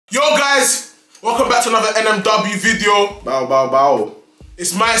Yo guys, welcome back to another NMW video. Bow, bow, bow.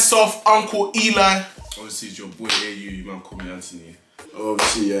 It's myself, Uncle Eli. Obviously, it's your boy AU, you man call me Anthony.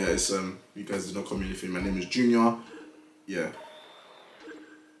 Obviously, yeah, it's you guys did not call me anything. My name is Junior. Yeah.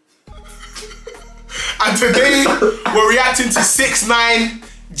 And today we're reacting to 6IX9INE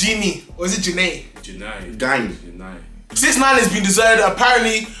Giné. Or is it Giné? Giné. Giné. 6IX9INE has been deserted.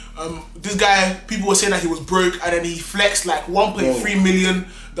 Apparently, this guy, people were saying that he was broke, and then he flexed like 1.3 million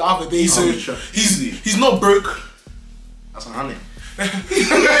the other day. So he's not broke. That's a honey.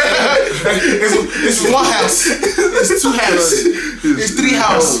 It's one house. It's two houses. It's three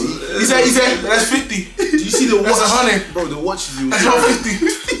houses. He said that's 50. Do you see the watch? That's 100. Bro, the watch is That's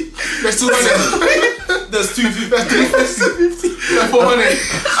 150. That's 200. That's 250. That's 350. That's 400.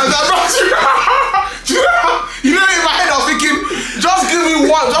 And that you know, in my head I was thinking, just give me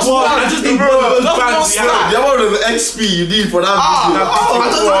one, just one. I just need one The stack. amount of XP you need for that video. I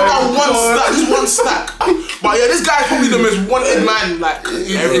just want that one stack, just one stack. But yeah, this guy's probably the most wanted man, like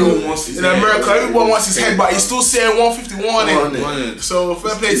everyone wants his in head. America. Everyone wants his head, but he's still saying 150, 100. 100. So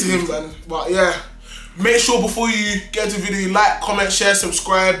fair play to him, man. But yeah, make sure before you get into the video, you like, comment, share,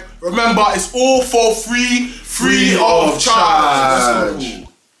 subscribe. Remember, it's all for free of charge.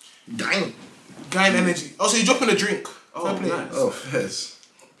 Dang. Gain energy. Oh, so you're dropping a drink. Oh, Fair play. nice. Oh, fez.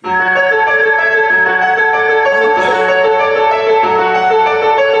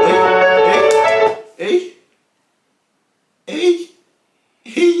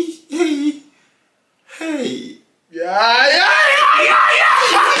 Hey. Yeah.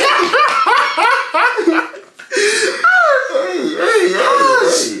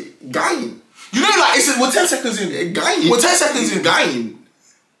 Gang. You know, like, we're 10 seconds in. Gang. We're 10 seconds in. Gang.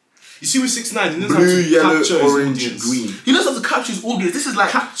 You see with 6IX9INE, he knows Blue, how to yellow, capture his orange, audience. green. He knows how to capture his audience. This is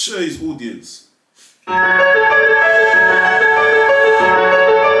like... Capture his audience.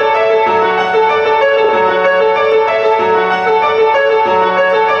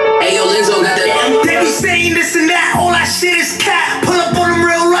 They be saying this and that, all that shit is cat. Pull up on them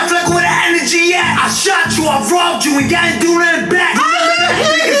real life like where the energy at. I shot you, I robbed you, and y'all ain't do nothing back.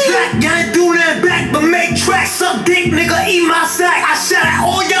 Y'all ain't do nothing back, but make tracks, suck dick, nigga, eat my sack. I shot at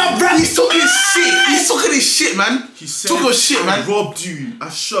all y'all rappers. He's talking his shit. He's talking his shit, man. He said, talking his shit, man. I robbed you, I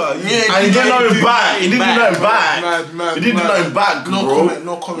shot you. Yeah, And he didn't know him back. He didn't know him back. Mad. He didn't know him back, No bro. comment,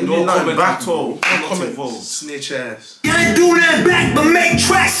 no comment. No comment back, at all. No comment. Snitch ass. Y'all ain't do nothing back, but make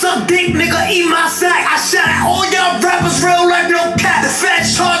tracks, suck dick, nigga, eat my sack. I shot at all y'all rappers, real life, no cap. The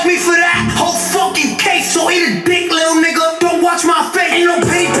feds charge me for that whole fucking case, so eat a dick, little nigga. Don't watch my face, ain't no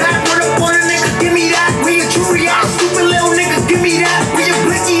payback. Run up on a nigga, give me that. Where your jewelry at, stupid little nigga, give me that. Where your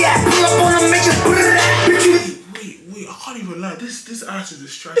blicky at, pull up on him, make it put it at. Bitch, you. Wait, I can't even lie. This ass is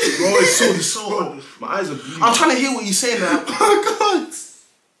distracting. Bro, it's so hard. My eyes are bleeding. I'm trying to hear what you're saying now. Oh, God.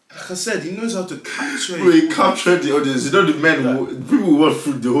 Like I said, he knows how to capture Bro, he captured the audience. You know the men, people watch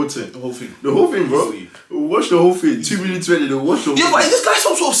through the whole thing. the whole thing. The whole thing, bro. Watch the whole thing. 2 minutes 20, they watch the whole Yeah, thing. but is this guy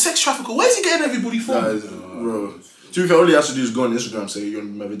some sort of sex trafficker? Where's he getting everybody from? Nah, bro. To be fair, all he has to do is go on Instagram and say you're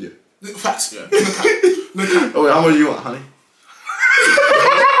on my video. Facts. Yeah. No cap. Oh wait, how much do you want, honey?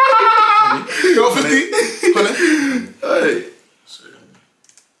 You want 50? Honey? Hey.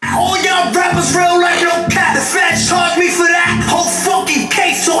 All y'all rappers real like no cap. The feds charge me for that whole fucking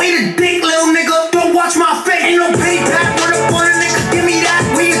case, so eat a dick, little nigga. Don't watch my face, ain't no payback. Run up on a nigga, give me that.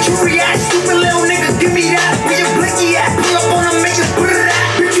 Where your jewelry at, stupid little nigga, give me that. Where your blicky at, pull up on him, make it put it at.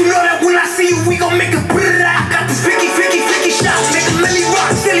 Bitch, you know that when I see you, we gon' make it put it at. Got this flicky shot, make a milli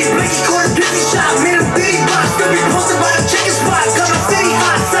rock. Silly blicky, caught a dizzy shot, made a bitty box. Still be posted by the chicken spot. Got my city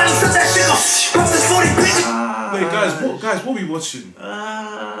hot, silence up that shit, go drop this 40 bitches. Wait, guys, what are we watching?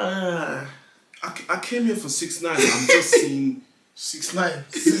 I came here for 6IX9INE. I'm just seeing 6IX9INE.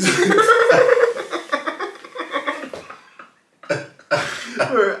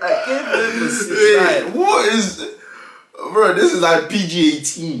 Bro, I can't believe this. Wait, what is... Bro, this is like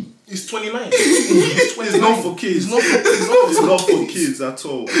PG-18. He's 29. it's not for kids. It's not for kids at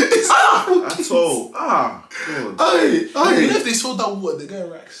all. At all. Ah, God. You know if they sold that water, they're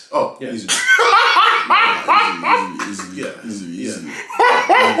getting racks. Oh, Yeah. easy. Easy. Yeah.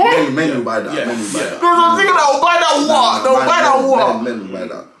 Men will buy that. Yeah. Men will buy that. No, I'm thinking that will buy that water. They'll buy that water. Men will buy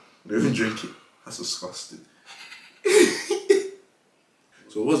that. They even drink it. That's disgusting.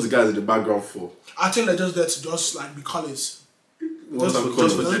 So what's the guys in the background for? I think they're just there to just like be colours. What's that Just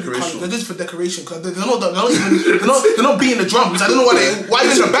called? for decoration. They're just for decoration because they're not beating the drums. I don't know why they're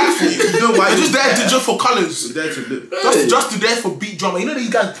in the back for you. You know why? They're just there to just for colours. They're there to live. Just to there for beat drama. You know these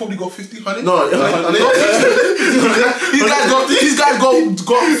guys probably got 50, 100. No, These guys got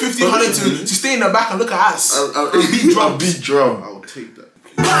 50, 100 to stay in the back and look at us. beat drum. I'll take that.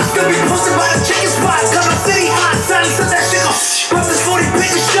 Still be posted by the chicken spot. Got my city hot, silence of that shit. Bust this 40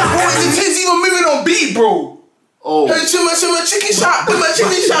 biggest shot. The thing's even moving on beat, bro. Oh. Hey, chimma chicken shop. Chimma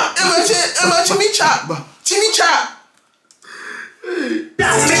chicken shop. Chimma chimmy chop. Chimmy chop. Make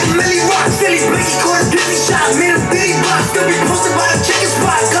a milli rock, silly Blicky caught a dizzy shot. Made a bitty box, still be posted by the chicken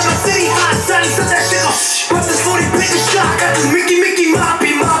spot. Got my city hot, silence of that shit. Bust this 40 biggest shot. Got this Mickey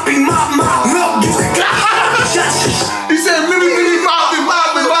moppy, mop. Milk, you can He said, mini, moppy, mop.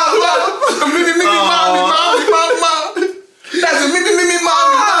 Mini, mop. That's a mini,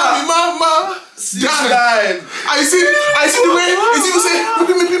 mop. 6IX9INE. I see the way it's even say,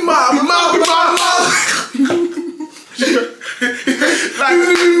 mini, mop. Like, mop.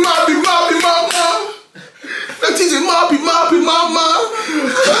 That is a moppy,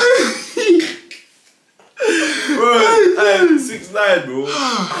 Bro, 6IX9INE, bro.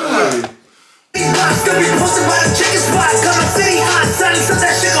 still be posted by the chicken spot. Got my city hot, silence of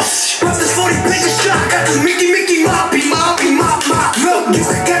that shit. Bust this 40 biggest shot. Got this Mickey moppy, mop. Milk, you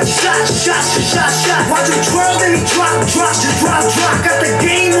can get shot. Watch him twirl, then he drop. Got the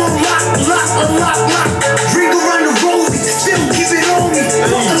game on lock. Ring around the rosy, still keep it on me.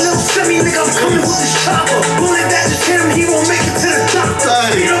 Fuck a little semi, nigga, I'm coming with this chopper. Bullet that just hit him, he won't make it to the doctor.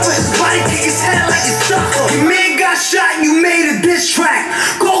 Speed over his body, kick his head like it's soccer. Your man got shot, you made a diss track.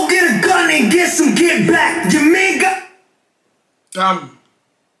 Go get a gun and get back. Your man got. Damn.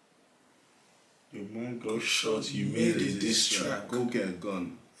 Your man got shot, you made a diss track. Go get a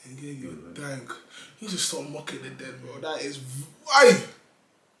gun. Dang. You just stop mocking the dead, bro. That is why.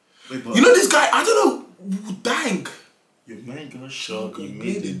 Wait, but You know this guy, I don't know. Dang. your man got shot, you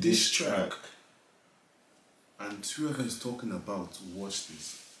made a diss track. And whoever's talking about, watch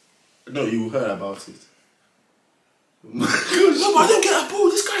this. No, you heard about it. No, but I don't get that, bro.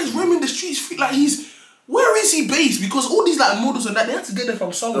 This guy is roaming the streets like he's. Where is he based? Because all these like models and that, they had to get them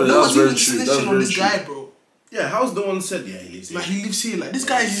from somewhere. No, No that's one's very even true, snitching that's on very this true. guy, bro. Yeah, how's the one said? Yeah, he lives here. Like he lives here. Like this Yeah,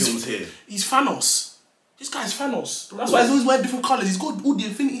 guy he is. films here. He's Thanos. This guy's Thanos. That's why he's always wearing different colours. He's got all the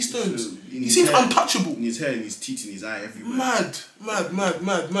Infinity Stones. So, in He his seems hair- untouchable. In his hair, in his teeth, in his eye, everywhere. Mad. Hit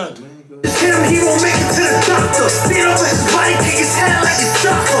him, he won't make it to the doctor. Speed over his body, kick his head like it's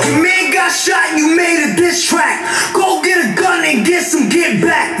soccer. Your man got shot, you made a diss track. Go get a gun and get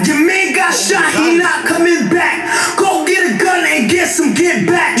back. Your man got shot, he not coming back. Go get a gun and get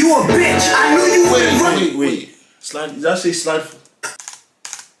back. You a bitch, I knew you wouldn't run. Wait. Slide. Did I say slide?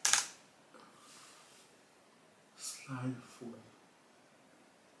 Slide forward.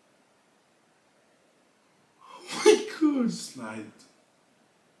 Oh my god. Slide.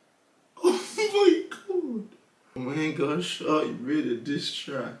 Oh my god. Oh my gosh, you made a diss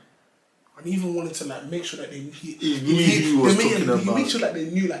track. I even wanted to like make sure that they make sure that they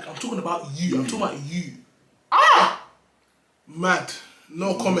knew like I'm talking about you. I'm talking about you. Mad.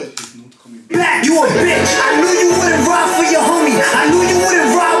 No comment. Back, you a bitch. I knew you wouldn't ride for your homie. I knew you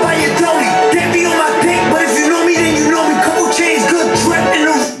wouldn't ride by your dolly. They be on my dick, but if you know me, then you know me. Couple chains, good drip in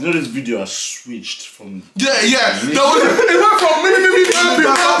the. You know this video has switched from. Yeah. It went from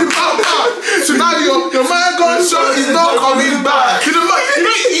so now your man got shot. He's not coming back. You know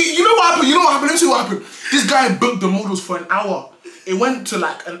what happened? Let me see what happened. This guy booked the models for an hour. It went to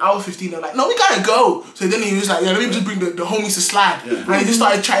like an hour 15. They're like, no, we gotta go. So then he was like, yeah, let me just bring the homies to slide. Yeah. And he just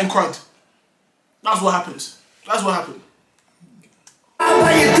started chatting crud. That's what happens. That's what happened.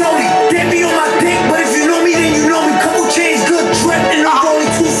 By your dolly, they be on my dick, but if you know me, then you know me. Couple chains, good drip, and I'm rolling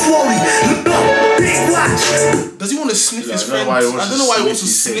too slowly. Look, big watch. Does he want to sniff his friends? I don't know why he wants to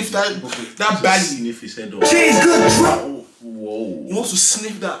sniff that belly. Sniff his head off. Chains, good drip. Whoa. He wants to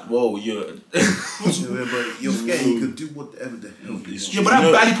sniff that. Whoa, you're. But you're forgetting he could do whatever the hell he wants. Yeah, but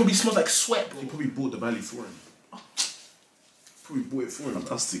that belly probably smells like sweat, bro. He probably bought the belly for him. Probably bought it for him.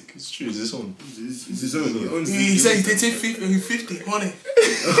 Fantastic. It's true. It's his own. It's his own. He owns He said he takes 50 on it.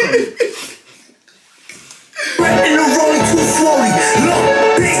 And I'm rolling too slowly. Look,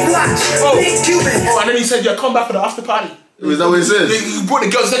 big watch, big Cuban. Oh, and then he said, yeah, come back for the after party. Is that what he said? He brought the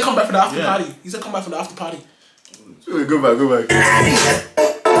girls, he said, come back for the after party. He said, come back for the after party. Wait, go back.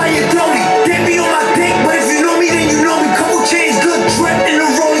 By your dolly, they be on my dick, but if you know me, then you know me. Couple chains, good drip, and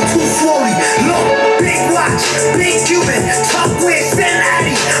I'm rolling too slowly. Look, big watch, big Cuban, top with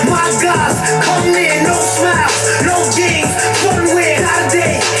Cincinnati. My guys, come near, no smiles, no games, fun with how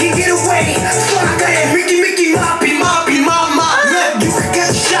they can get away. Fuck that, Mickey, moppy, mop. Look, you can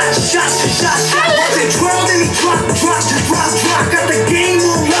get shot. Watch it twirl, then he drop. Got the game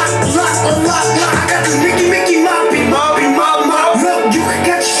on lock. I got the Mickey, moppy, mop. Look, you can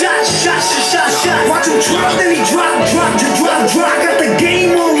get shot. Watch him twirl, then he drop. I got the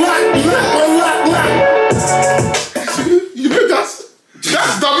game on lock.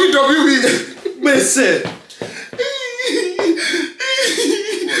 WWE. Miss it.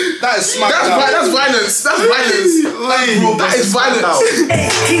 That is smack. That's violence. That's violence. That is violence.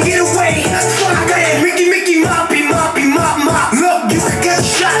 Can get away. Fuck that. Mickey, moppy. Look, you can get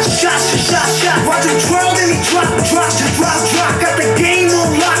shot. Watch him twirl, then he drop. Got the game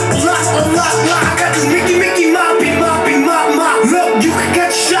on lock. I got the Mickey, moppy. Look, you can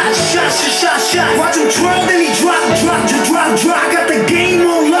get shot. Watch him twirl, then he drop. I got the game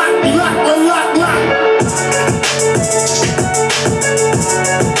on lock.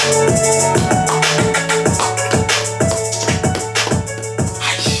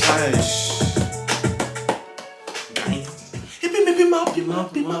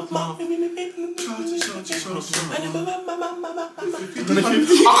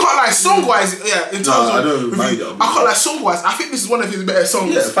 I can't lie, song-wise, yeah, in terms of review, I can't lie, song-wise, I think this is one of his better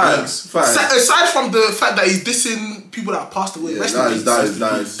songs. Yeah, facts. Aside from the fact that he's dissing people that passed away, that is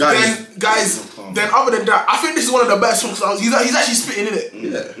nice. Then other than that, I think this is one of the best songs. He's actually spitting in it.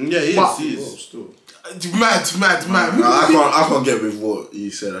 Yeah, he is. Mad. I can't get with what he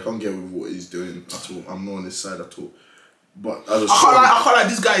said. I can't get with what he's doing at all. I'm not on his side at all. But as a song, I can't lie.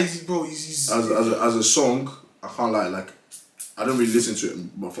 This guy is, bro. He's as a song, I can't lie. Like, I don't really listen to it,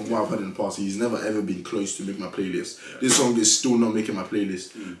 but from what I've heard in the past, he's never ever been close to make my playlist. Yeah. This song is still not making my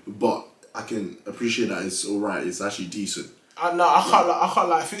playlist, but I can appreciate that it's alright. It's actually decent. I can't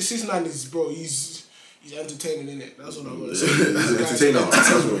lie. 6IX9INE is, bro. He's entertaining, in it. That's what I'm gonna say. He's an entertainer.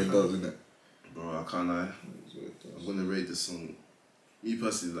 That's what he does, isn't it? Bro, I can't lie. I'm gonna rate this song. Me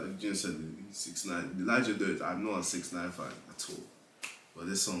personally, like Giné said, 6IX9INE. Elijah Dirt, I'm not a 6IX9INE fan at all. But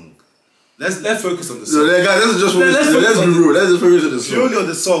this song, let's focus on the song. So, guys, let's be real. Let's just focus on the song. Purely on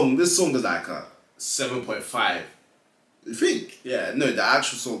the song, this song is like a 7.5. You think? Yeah, no, the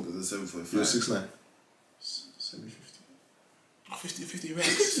actual song is a 7.5. You're 6IX9INE. 50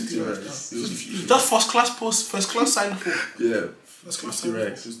 racks. That's first class sign for. Yeah. First class 50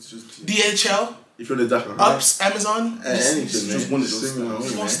 racks. DHL. If you're the Dakar. Ups, Amazon. Anything, just one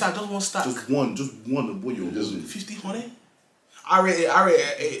stack. Just one of what you're holding. 50 honey. I rate it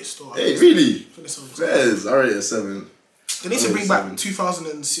at 8 store. 8, really? For this song. Yes, I rate it 7. They need to bring back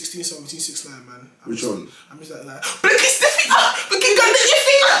 2016, 17, 6IX9INE, man. Which one? I miss that like Blinky Stiffy Blinky got the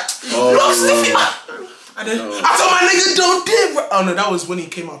iffy Block Stiffy And then I told my nigga don't dip. Oh no, that was when he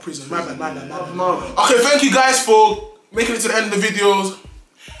came out of prison. My bad. Okay, thank you guys for making it to the end of the videos.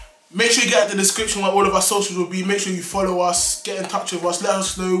 Make sure you get at the description where all of our socials will be. Make sure you follow us, get in touch with us, let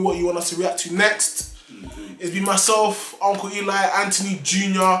us know what you want us to react to next. It's been myself, Uncle Eli, Anthony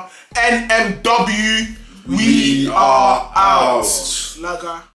Jr., NMW. We are out. Lager.